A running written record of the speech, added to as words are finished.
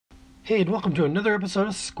Hey, and welcome to another episode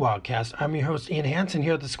of Squadcast. I'm your host, Ian Hansen,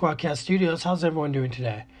 here at the Squadcast Studios. How's everyone doing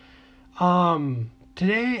today?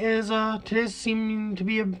 Today's seeming to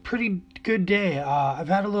be a pretty good day. I've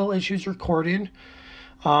had a little issues recording.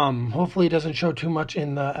 Hopefully it doesn't show too much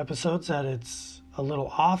in the episodes that it's a little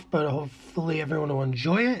off, but hopefully everyone will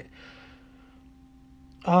enjoy it.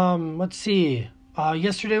 Let's see.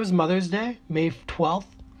 Yesterday was Mother's Day, May 12th,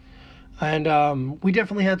 and we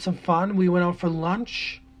definitely had some fun. We went out for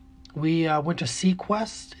lunch. We went to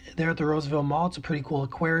SeaQuest there at the Roseville Mall. It's a pretty cool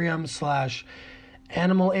aquarium /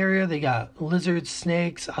 animal area. They got lizards,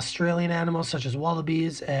 snakes, Australian animals such as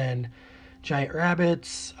wallabies and giant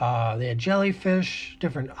rabbits. They had jellyfish,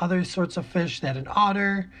 different other sorts of fish. They had an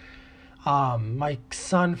otter. My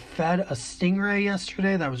son fed a stingray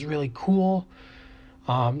yesterday. That was really cool.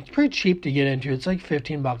 It's pretty cheap to get into. It's like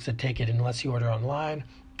 $15 a ticket unless you order online.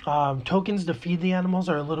 Tokens to feed the animals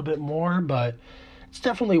are a little bit more, but it's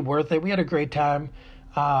definitely worth it. We had a great time.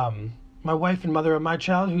 My wife and mother of my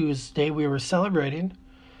child, whose day we were celebrating,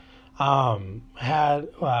 was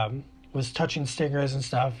touching stingrays and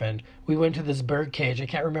stuff, and we went to this bird cage. I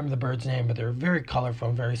can't remember the bird's name, but they're very colorful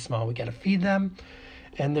and very small. We got to feed them,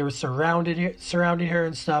 and they were surrounding her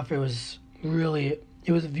and stuff. It was beautiful.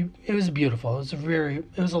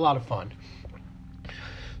 It was a lot of fun.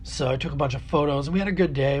 So I took a bunch of photos, and we had a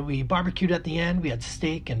good day. We barbecued at the end. We had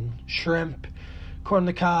steak and shrimp, corn on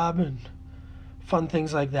the cob, and fun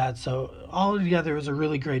things like that. So all together, it was a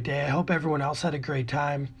really great day. I hope everyone else had a great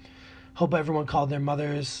time. Hope everyone called their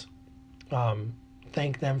mothers,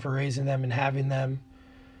 thanked them for raising them and having them,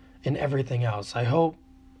 and everything else. I hope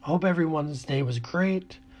everyone's day was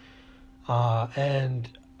great, and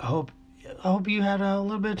I hope you had a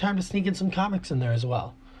little bit of time to sneak in some comics in there as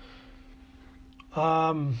well.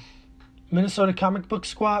 Minnesota Comic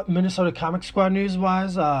Squad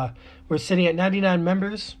news-wise, we're sitting at 99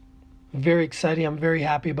 members. Very exciting. I'm very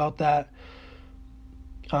happy about that.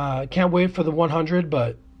 Can't wait for the 100,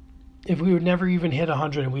 but if we would never even hit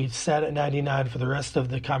 100 and we sat at 99 for the rest of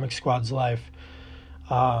the Comic Squad's life,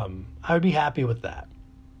 I would be happy with that,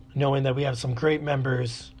 knowing that we have some great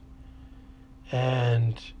members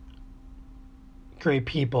and great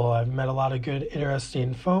people. I've met a lot of good,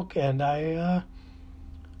 interesting folk, and I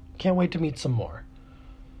can't wait to meet some more.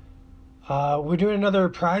 We're doing another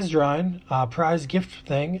prize drawing, prize gift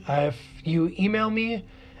thing. If you email me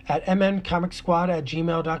at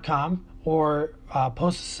mncomicsquad@gmail.com or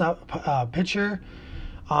post a picture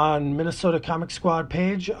on Minnesota Comic Squad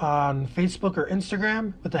page on Facebook or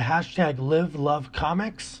Instagram with the hashtag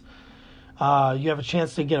 #LiveLoveComics, you have a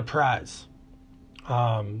chance to get a prize.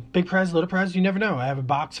 Big prize, little prize, you never know. I have a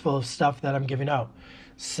box full of stuff that I'm giving out.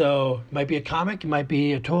 So it might be a comic, it might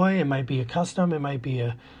be a toy, it might be a custom, it might be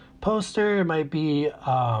a poster, it might be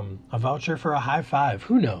a voucher for a high five.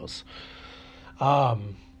 Who knows? But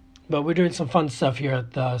we're doing some fun stuff here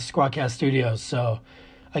at the Squadcast Studios. So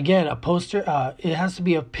again, a poster, it has to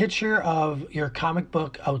be a picture of your comic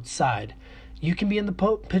book outside. You can be in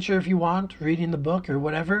the picture if you want, reading the book or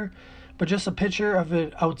whatever, but just a picture of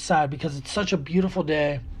it outside because it's such a beautiful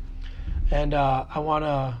day. And I want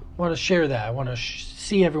to share that. I want to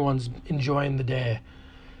see everyone's enjoying the day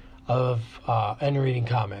of and reading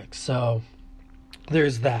comics. So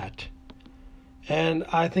there's that. And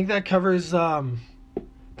I think that covers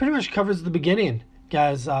pretty much covers the beginning,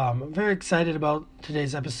 guys. I'm very excited about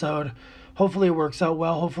today's episode. Hopefully it works out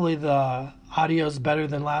well. Hopefully the audio is better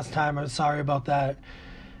than last time. I'm sorry about that.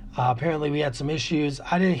 Apparently we had some issues.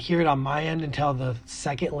 I didn't hear it on my end until the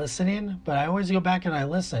second listening, but I always go back and I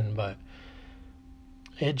listen, but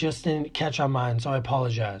it just didn't catch on mine, so I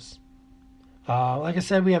apologize. Like I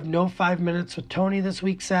said, we have no 5 minutes with Tony this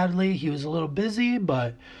week, sadly. He was a little busy,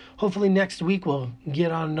 but hopefully next week we'll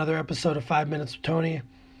get on another episode of 5 minutes with Tony.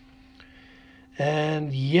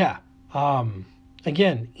 And yeah,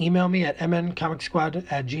 again, email me at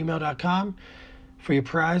mncomicsquad@gmail.com for your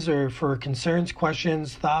prize or for concerns,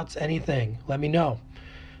 questions, thoughts, anything. Let me know.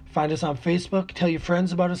 Find us on Facebook. Tell your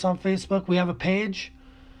friends about us on Facebook. We have a page,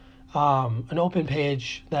 an open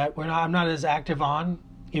page that I'm not as active on.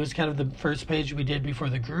 It was kind of the first page we did before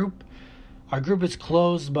the group. Our group is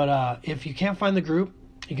closed, but if you can't find the group,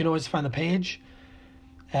 you can always find the page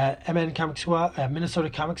at MN Comic Squad, at Minnesota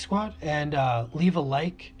Comic Squad, and leave a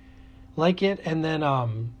like it, and then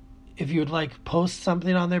if you would like post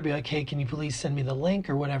something on there, be like, hey, can you please send me the link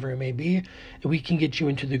or whatever it may be, and we can get you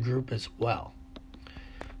into the group as well.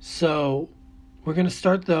 So we're going to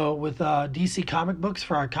start, though, with DC comic books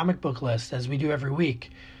for our comic book list, as we do every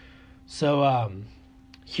week. So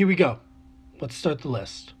here we go. Let's start the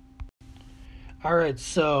list. All right,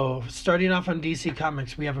 so starting off on DC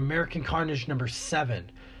Comics, we have American Carnage number 7.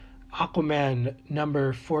 Aquaman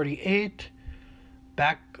number 48,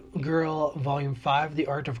 Batgirl Volume 5, The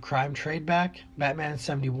Art of Crime trade back, Batman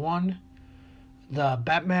 71, the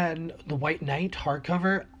Batman The White Knight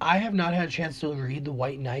hardcover. I have not had a chance to read The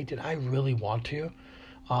White Knight, and I really want to.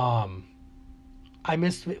 I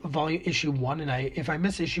missed issue 1, and if I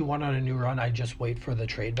miss issue 1 on a new run, I just wait for the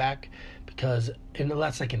trade back, because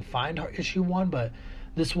unless I can find issue 1, but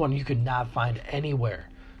this one you could not find anywhere.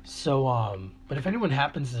 So, but if anyone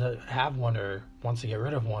happens to have one or wants to get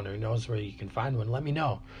rid of one or knows where you can find one, let me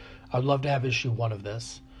know. I'd love to have issue 1 of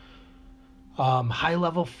this. High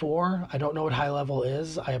Level 4, I don't know what High Level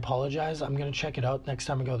is. I apologize. I'm going to check it out next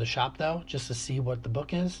time I go to the shop, though, just to see what the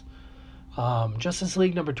book is. Justice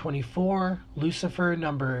League number 24, Lucifer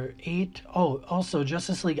number 8. Oh, also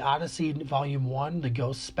Justice League Odyssey Volume 1, the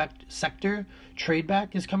Ghost Sector trade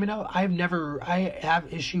back is coming out. I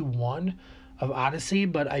have issue 1 of Odyssey,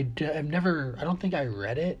 but I don't think I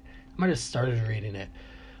read it. I might have started reading it.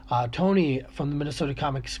 Tony from the Minnesota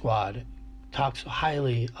Comic Squad talks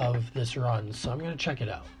highly of this run, so I'm going to check it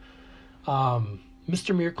out.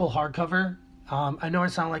 Mr. Miracle hardcover. I know I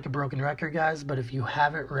sound like a broken record, guys, but if you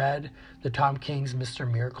haven't read the Tom King's Mr.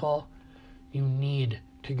 Miracle, you need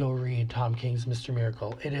to go read Tom King's Mr.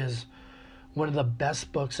 Miracle. It is one of the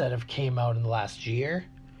best books that have came out in the last year.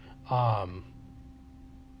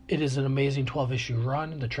 It is an amazing 12-issue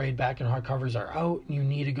run. The trade back and hardcovers are out. You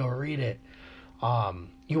need to go read it.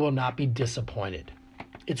 You will not be disappointed.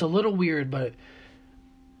 It's a little weird, but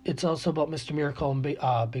it's also about Mr. Miracle and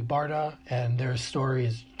Big Barda, and their story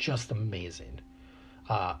is just amazing.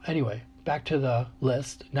 Anyway, back to the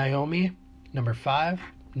list. Naomi, number 5.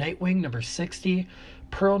 Nightwing, number 60.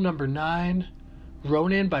 Pearl, number 9.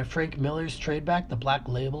 Ronin by Frank Miller's tradeback, the Black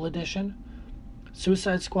Label edition.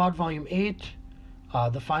 Suicide Squad, Volume 8.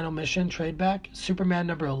 The Final Mission tradeback. Superman,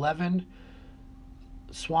 number 11.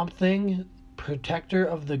 Swamp Thing, Protector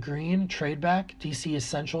of the Green tradeback, DC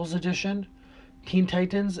Essentials edition. Teen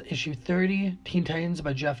Titans, issue 30. Teen Titans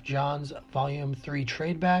by Jeff Johns, volume 3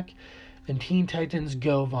 tradeback. And Teen Titans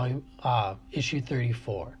Go, volume issue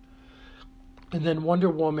 34. And then Wonder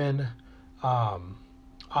Woman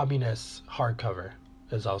Omnibus hardcover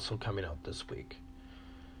is also coming out this week.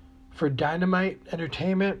 For Dynamite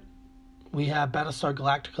Entertainment, we have Battlestar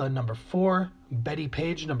Galactica number 4, Betty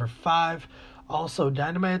Page number 5. Also,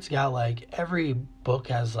 Dynamite's got every book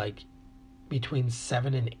has between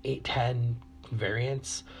 7 and 10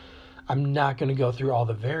 variants. I'm not going to go through all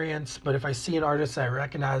the variants, but if I see an artist I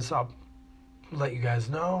recognize, I'll let you guys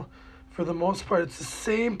know. For the most part, it's the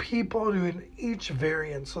same people doing each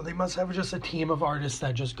variant, so they must have just a team of artists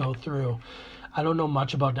that just go through. I don't know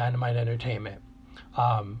much about Dynamite Entertainment.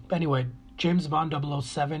 Anyway, James Bond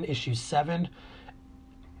 007 issue 7.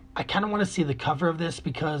 I kind of want to see the cover of this,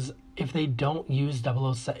 because if they don't use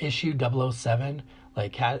issue 007,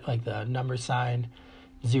 like the number sign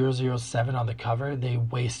 007 on the cover, they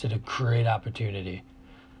wasted a great opportunity.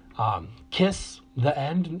 Kiss the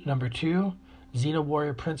End number 2, Xena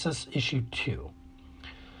Warrior Princess issue 2.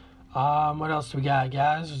 What else do we got,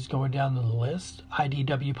 guys? Just going down the list.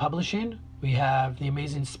 IDW Publishing. We have The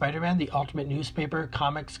Amazing Spider-Man, The Ultimate Newspaper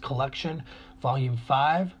Comics Collection, Volume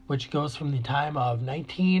 5, which goes from the time of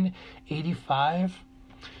 1985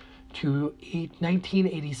 to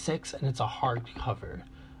 1986, and it's a hardcover.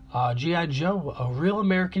 G.I. Joe, A Real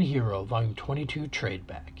American Hero, Volume 22,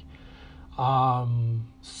 tradeback.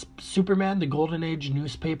 Superman, The Golden Age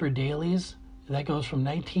Newspaper Dailies, that goes from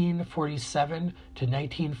 1947 to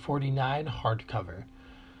 1949, hardcover.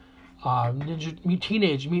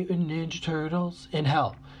 Teenage Mutant Ninja Turtles in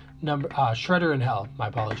Hell, Shredder in Hell. My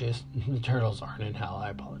apologies. The Turtles aren't in Hell. I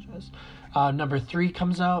apologize. Number 3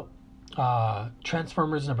 comes out.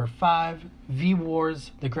 Transformers number 5. V-Wars,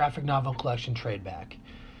 the graphic novel collection tradeback.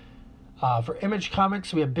 For Image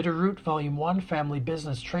Comics, we have Bitterroot Volume 1, Family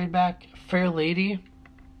Business tradeback. Fair Lady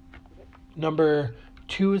number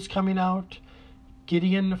 2 is coming out.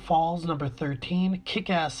 Gideon Falls number 13.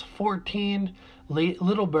 Kick-Ass 14.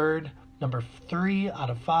 Little Bird number 3 out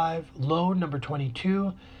of 5. Load number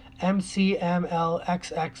 22.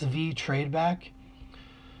 MCMLXXV tradeback.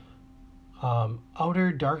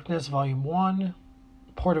 Outer Darkness Volume 1.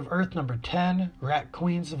 Port of Earth number 10. Rat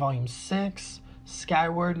Queens Volume 6.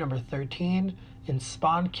 Skyward number 13. And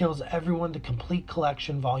Spawn Kills Everyone, the Complete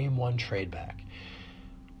Collection Volume 1 tradeback.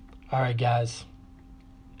 Alright, guys.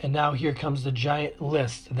 And now here comes the giant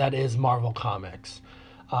list that is Marvel Comics.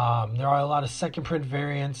 There are a lot of second print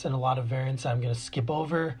variants and a lot of variants I'm going to skip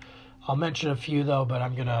over. I'll mention a few, though, but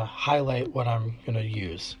I'm going to highlight what I'm going to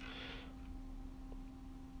use.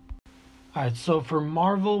 Alright, so for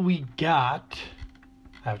Marvel, we got...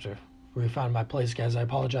 I have to We found my place, guys. I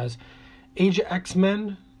apologize. Age of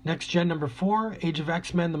X-Men, Next Gen number 4. Age of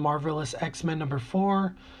X-Men, The Marvelous X-Men number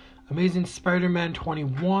 4. Amazing Spider-Man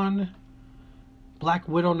 21. Black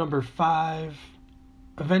Widow number 5.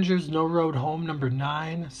 Avengers No Road Home number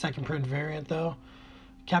 9. Second print variant, though.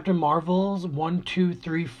 Captain Marvel's 1, 2,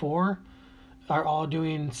 3, 4 are all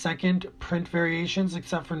doing second print variations,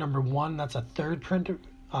 except for number 1. That's a third print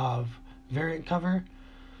of variant cover.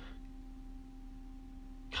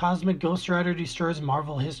 Cosmic Ghost Rider Destroys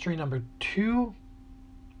Marvel History number 2.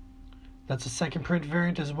 That's a second print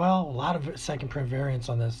variant as well. A lot of second print variants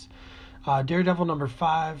on this. Daredevil number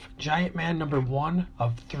 5. Giant Man number 1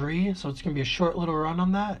 of 3. So it's going to be a short little run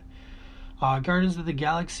on that. Guardians of the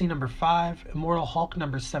Galaxy number 5. Immortal Hulk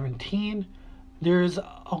number 17.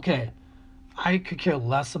 Okay, I could care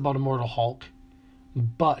less about Immortal Hulk,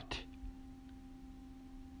 but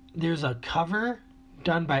there's a cover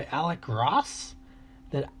done by Alex Ross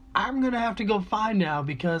that I'm going to have to go find now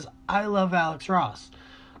because I love Alex Ross.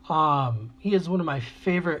 He is one of my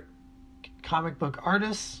favorite comic book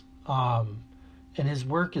artists, and his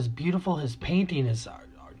work is beautiful. His painting is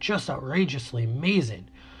just outrageously amazing.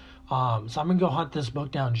 So I'm going to go hunt this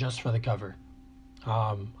book down just for the cover.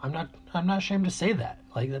 I'm not ashamed to say that.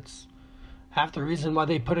 Like, that's half the reason why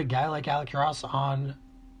they put a guy like Alex Ross on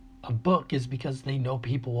a book is because they know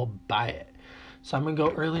people will buy it. So I'm going to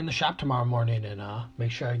go early in the shop tomorrow morning and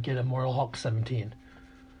make sure I get Immortal Hulk 17.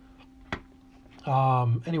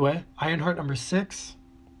 Anyway, Ironheart number 6.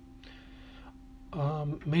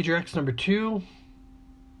 Major X number 2.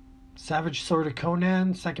 Savage Sword of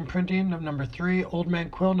Conan, second printing of number 3. Old Man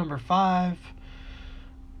Quill number 5.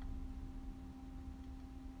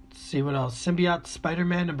 Let's see what else. Symbiote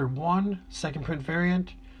Spider-Man number 1, second print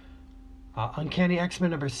variant. Uncanny X-Men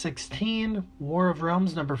number 16. War of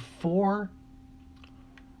Realms number 4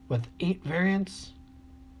 with 8 variants.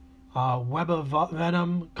 Web of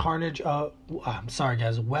Venom, Carnage. I'm sorry,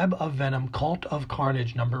 guys. Web of Venom, Cult of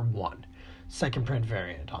Carnage number 1, second print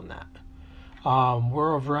variant on that.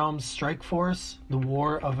 War of Realms, Strike Force, the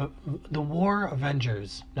War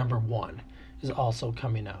Avengers number 1 is also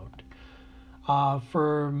coming out.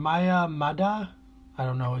 For Maya Mada, I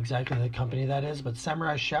don't know exactly the company that is, but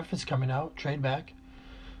Samurai Chef is coming out, trade back.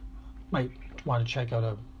 Might want to check out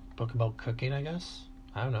a book about cooking, I guess.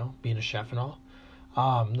 I don't know, being a chef and all.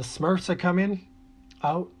 The Smurfs are coming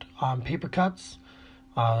out on Paper Cuts,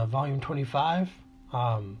 volume 25.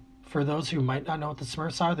 For those who might not know what the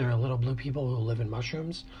Smurfs are, they're little blue people who live in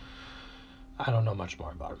mushrooms. I don't know much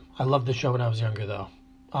more about them. I loved the show when I was younger, though.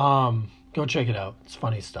 Go check it out. It's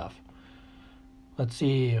funny stuff. Let's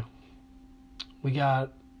see. We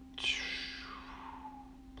got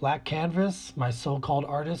Black Canvas, My So-Called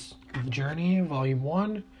Artist Journey, volume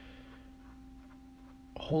 1.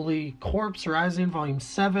 Holy Corpse Rising, volume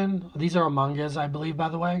 7. These are all mangas, I believe, by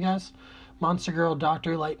the way, I guess. Monster Girl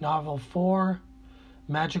Doctor Light Novel 4.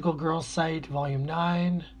 Magical Girl Sight, volume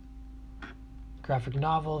 9. Graphic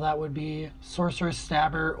novel, that would be. Sorceress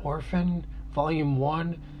Stabber Orphan, volume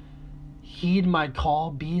 1. Heed My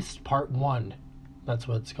Call Beast, part 1. That's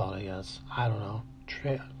what it's called, I guess. I don't know.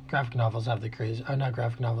 Graphic novels have the crazy... not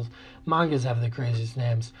graphic novels. Mangas have the craziest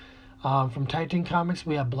names. From Titan Comics,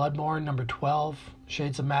 we have Bloodborne, number 12.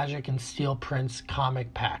 Shades of Magic and Steel Prince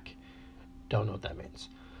comic pack. Don't know what that means.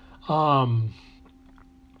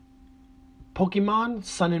 Pokemon,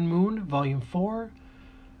 Sun and Moon, volume 4.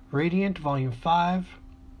 Radiant, volume 5.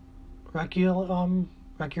 Requiem,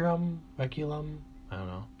 I don't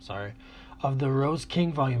know, sorry. Of the Rose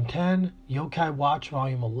King, volume 10. Yokai Watch,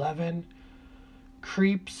 volume 11.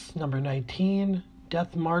 Creeps, number 19.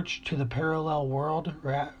 Death March to the Parallel World,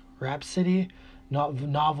 Rhapsody,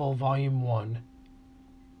 novel, volume 1.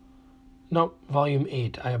 Nope, volume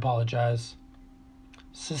 8, I apologize.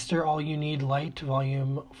 Sister All You Need Light,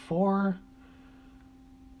 volume 4.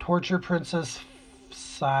 Torture Princess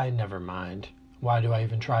never mind. Why do I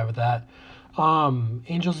even try with that?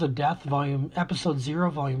 Angels of Death, episode 0,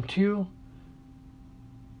 volume 2.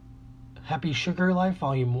 Happy Sugar Life,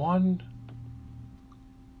 volume 1.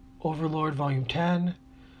 Overlord, volume 10.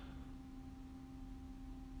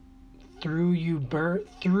 Through You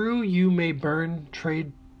May Burn,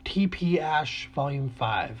 trade TP Ash, volume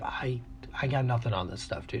 5. I got nothing on this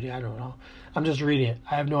stuff, dude. I don't know. I'm just reading it.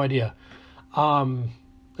 I have no idea. And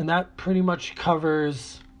that pretty much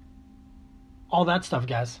covers all that stuff,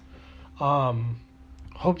 guys.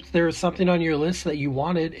 Hope there's something on your list that you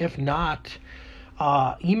wanted. If not,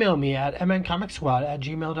 email me at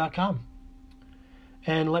mncomicsquad@gmail.com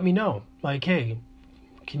and let me know. Like, hey,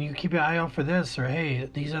 can you keep an eye out for this? Or, hey,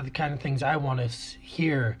 these are the kind of things I want to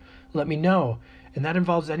hear. Let me know. And that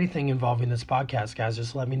involves anything involving this podcast, guys.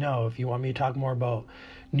 Just let me know if you want me to talk more about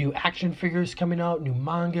new action figures coming out, new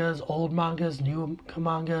mangas, old mangas, new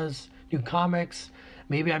comics.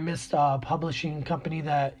 Maybe I missed a publishing company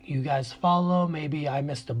that you guys follow. Maybe I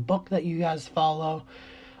missed a book that you guys follow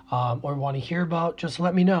or want to hear about. Just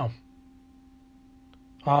let me know.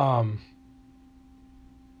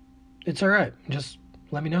 It's all right. Just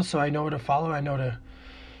let me know so I know what to follow. I know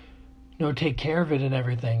to take care of it and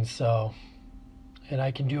everything. So, and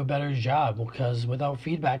I can do a better job, because without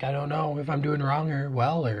feedback, I don't know if I'm doing wrong or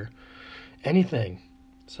well or anything.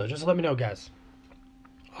 So just let me know, guys.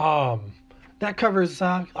 That covers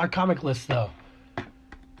our comic list, though.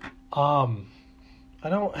 I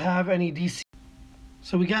don't have any DC.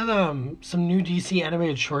 So we got some new DC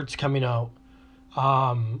animated shorts coming out.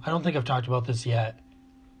 I don't think I've talked about this yet.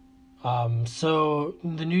 So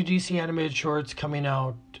the new DC animated shorts coming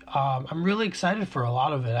out, I'm really excited for a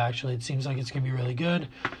lot of it, actually. It seems like it's going to be really good.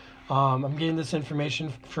 I'm getting this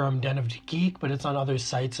information from Den of Geek, but it's on other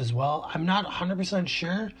sites as well. I'm not 100%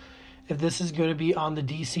 sure if this is going to be on the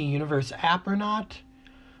DC Universe app or not,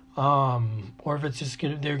 or if it's just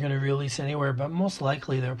they're going to release anywhere, but most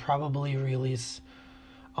likely they'll probably release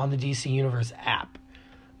on the DC Universe app.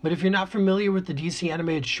 But if you're not familiar with the DC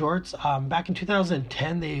animated shorts, back in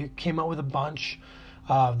 2010, they came out with a bunch.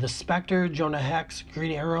 The Spectre, Jonah Hex,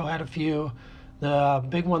 Green Arrow had a few. The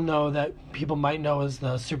big one, though, that people might know is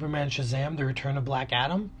the Superman Shazam, The Return of Black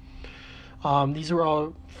Adam. These were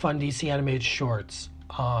all fun DC animated shorts.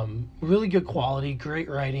 Really good quality, great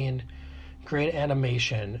writing, great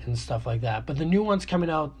animation, and stuff like that. But the new ones coming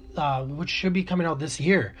out, which should be coming out this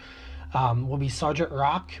year, will be Sergeant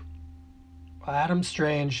Rock, Adam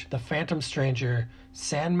Strange, The Phantom Stranger,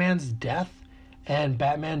 Sandman's Death, and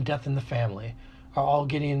Batman Death in the Family are all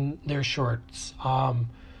getting their shorts. I'm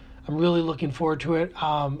really looking forward to it.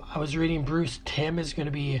 I was reading Bruce Timm is going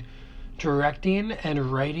to be directing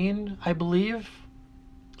and writing, I believe,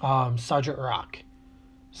 Sergeant Rock.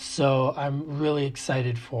 So I'm really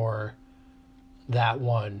excited for that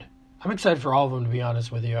one. I'm excited for all of them, to be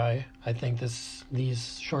honest with you. I think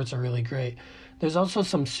these shorts are really great. There's also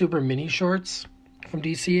some super mini shorts from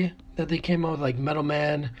DC that they came out with, like Metal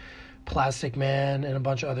Man, Plastic Man, and a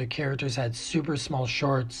bunch of other characters had super small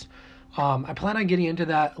shorts. I plan on getting into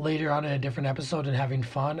that later on in a different episode and having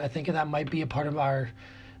fun. I think that might be part of our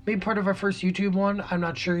first YouTube one. I'm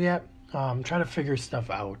not sure yet. I'm trying to figure stuff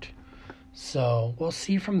out. So we'll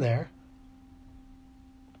see from there.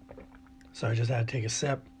 So I just had to take a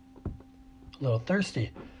sip. A little thirsty.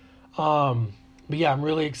 But yeah, I'm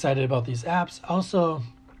really excited about these apps. Also,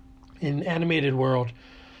 in animated world,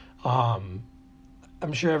 I'm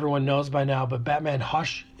sure everyone knows by now, but Batman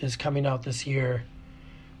Hush is coming out this year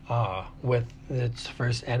with its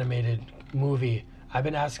first animated movie. I've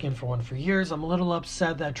been asking for one for years. I'm a little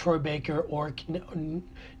upset that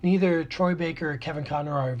neither Troy Baker or Kevin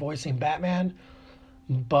Conroy are voicing Batman,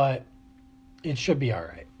 but it should be all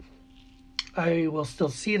right. I will still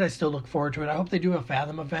see it. I still look forward to it. I hope they do a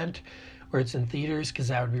Fathom event where it's in theaters, because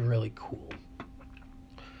that would be really cool.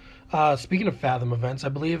 Speaking of Fathom events, I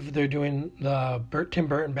believe they're doing the Tim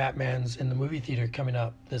Burton Batmans in the movie theater coming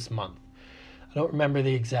up this month. I don't remember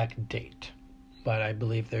the exact date, but I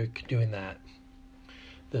believe they're doing that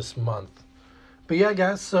this month. But yeah,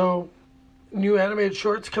 guys, so new animated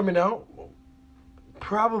shorts coming out.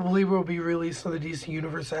 Probably will be released on the DC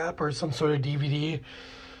Universe app or some sort of DVD.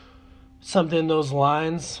 Something in those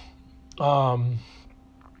lines.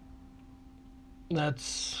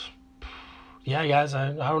 Yeah, guys,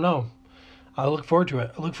 I don't know. I look forward to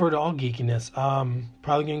it. I look forward to all geekiness.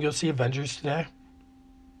 Probably going to go see Avengers today.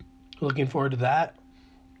 Looking forward to that.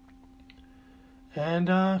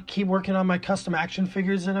 And keep working on my custom action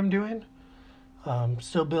figures that I'm doing.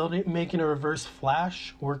 Still making a reverse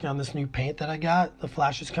Flash. Working on this new paint that I got. The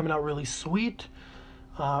Flash is coming out really sweet.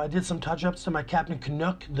 I did some touch-ups to my Captain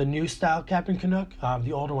Canuck, the new style Captain Canuck.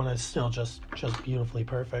 The older one is still just beautifully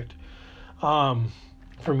perfect.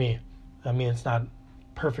 For me. I mean, it's not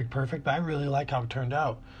perfect, but I really like how it turned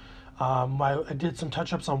out. I did some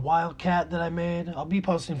touch-ups on Wildcat that I made. I'll be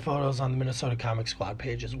posting photos on the Minnesota Comic Squad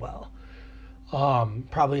page as well.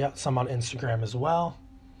 Probably some on Instagram as well.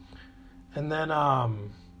 And then I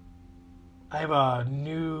have a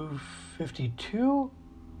new 52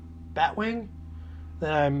 Batwing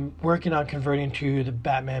that I'm working on converting to the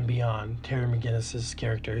Batman Beyond, Terry McGinnis's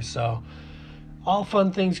character. So all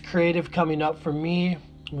fun things creative coming up for me.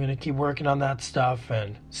 I'm going to keep working on that stuff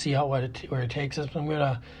and see where it takes us.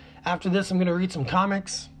 After this, I'm going to read some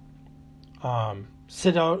comics,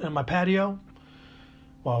 sit out in my patio,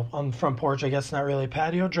 well, on the front porch, I guess not really a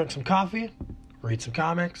patio, drink some coffee, read some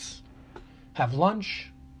comics, have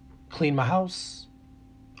lunch, clean my house,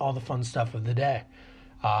 all the fun stuff of the day.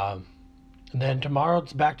 And then tomorrow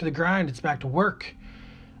it's back to the grind. It's back to work.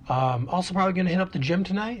 Also probably going to hit up the gym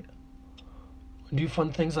tonight. Do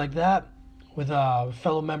fun things like that with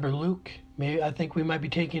fellow member Luke. Maybe I think we might be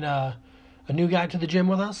taking a new guy to the gym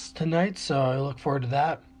with us tonight, so I look forward to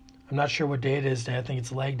that. I'm not sure what day it is today. I think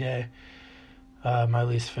it's leg day. My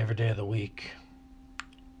least favorite day of the week.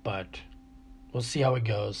 But we'll see how it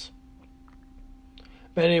goes.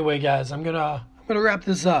 But anyway, guys, I'm gonna wrap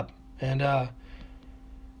this up and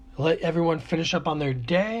let everyone finish up on their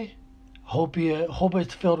day. Hope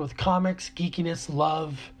it's filled with comics, geekiness,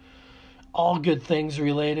 love, all good things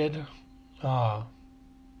related. And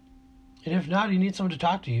if not, you need someone to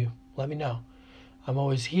talk to you, let me know. I'm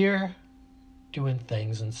always here doing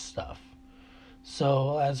things and stuff.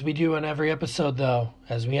 So as we do in every episode, though,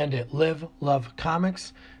 as we end it, live, love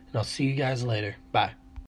comics, and I'll see you guys later. Bye.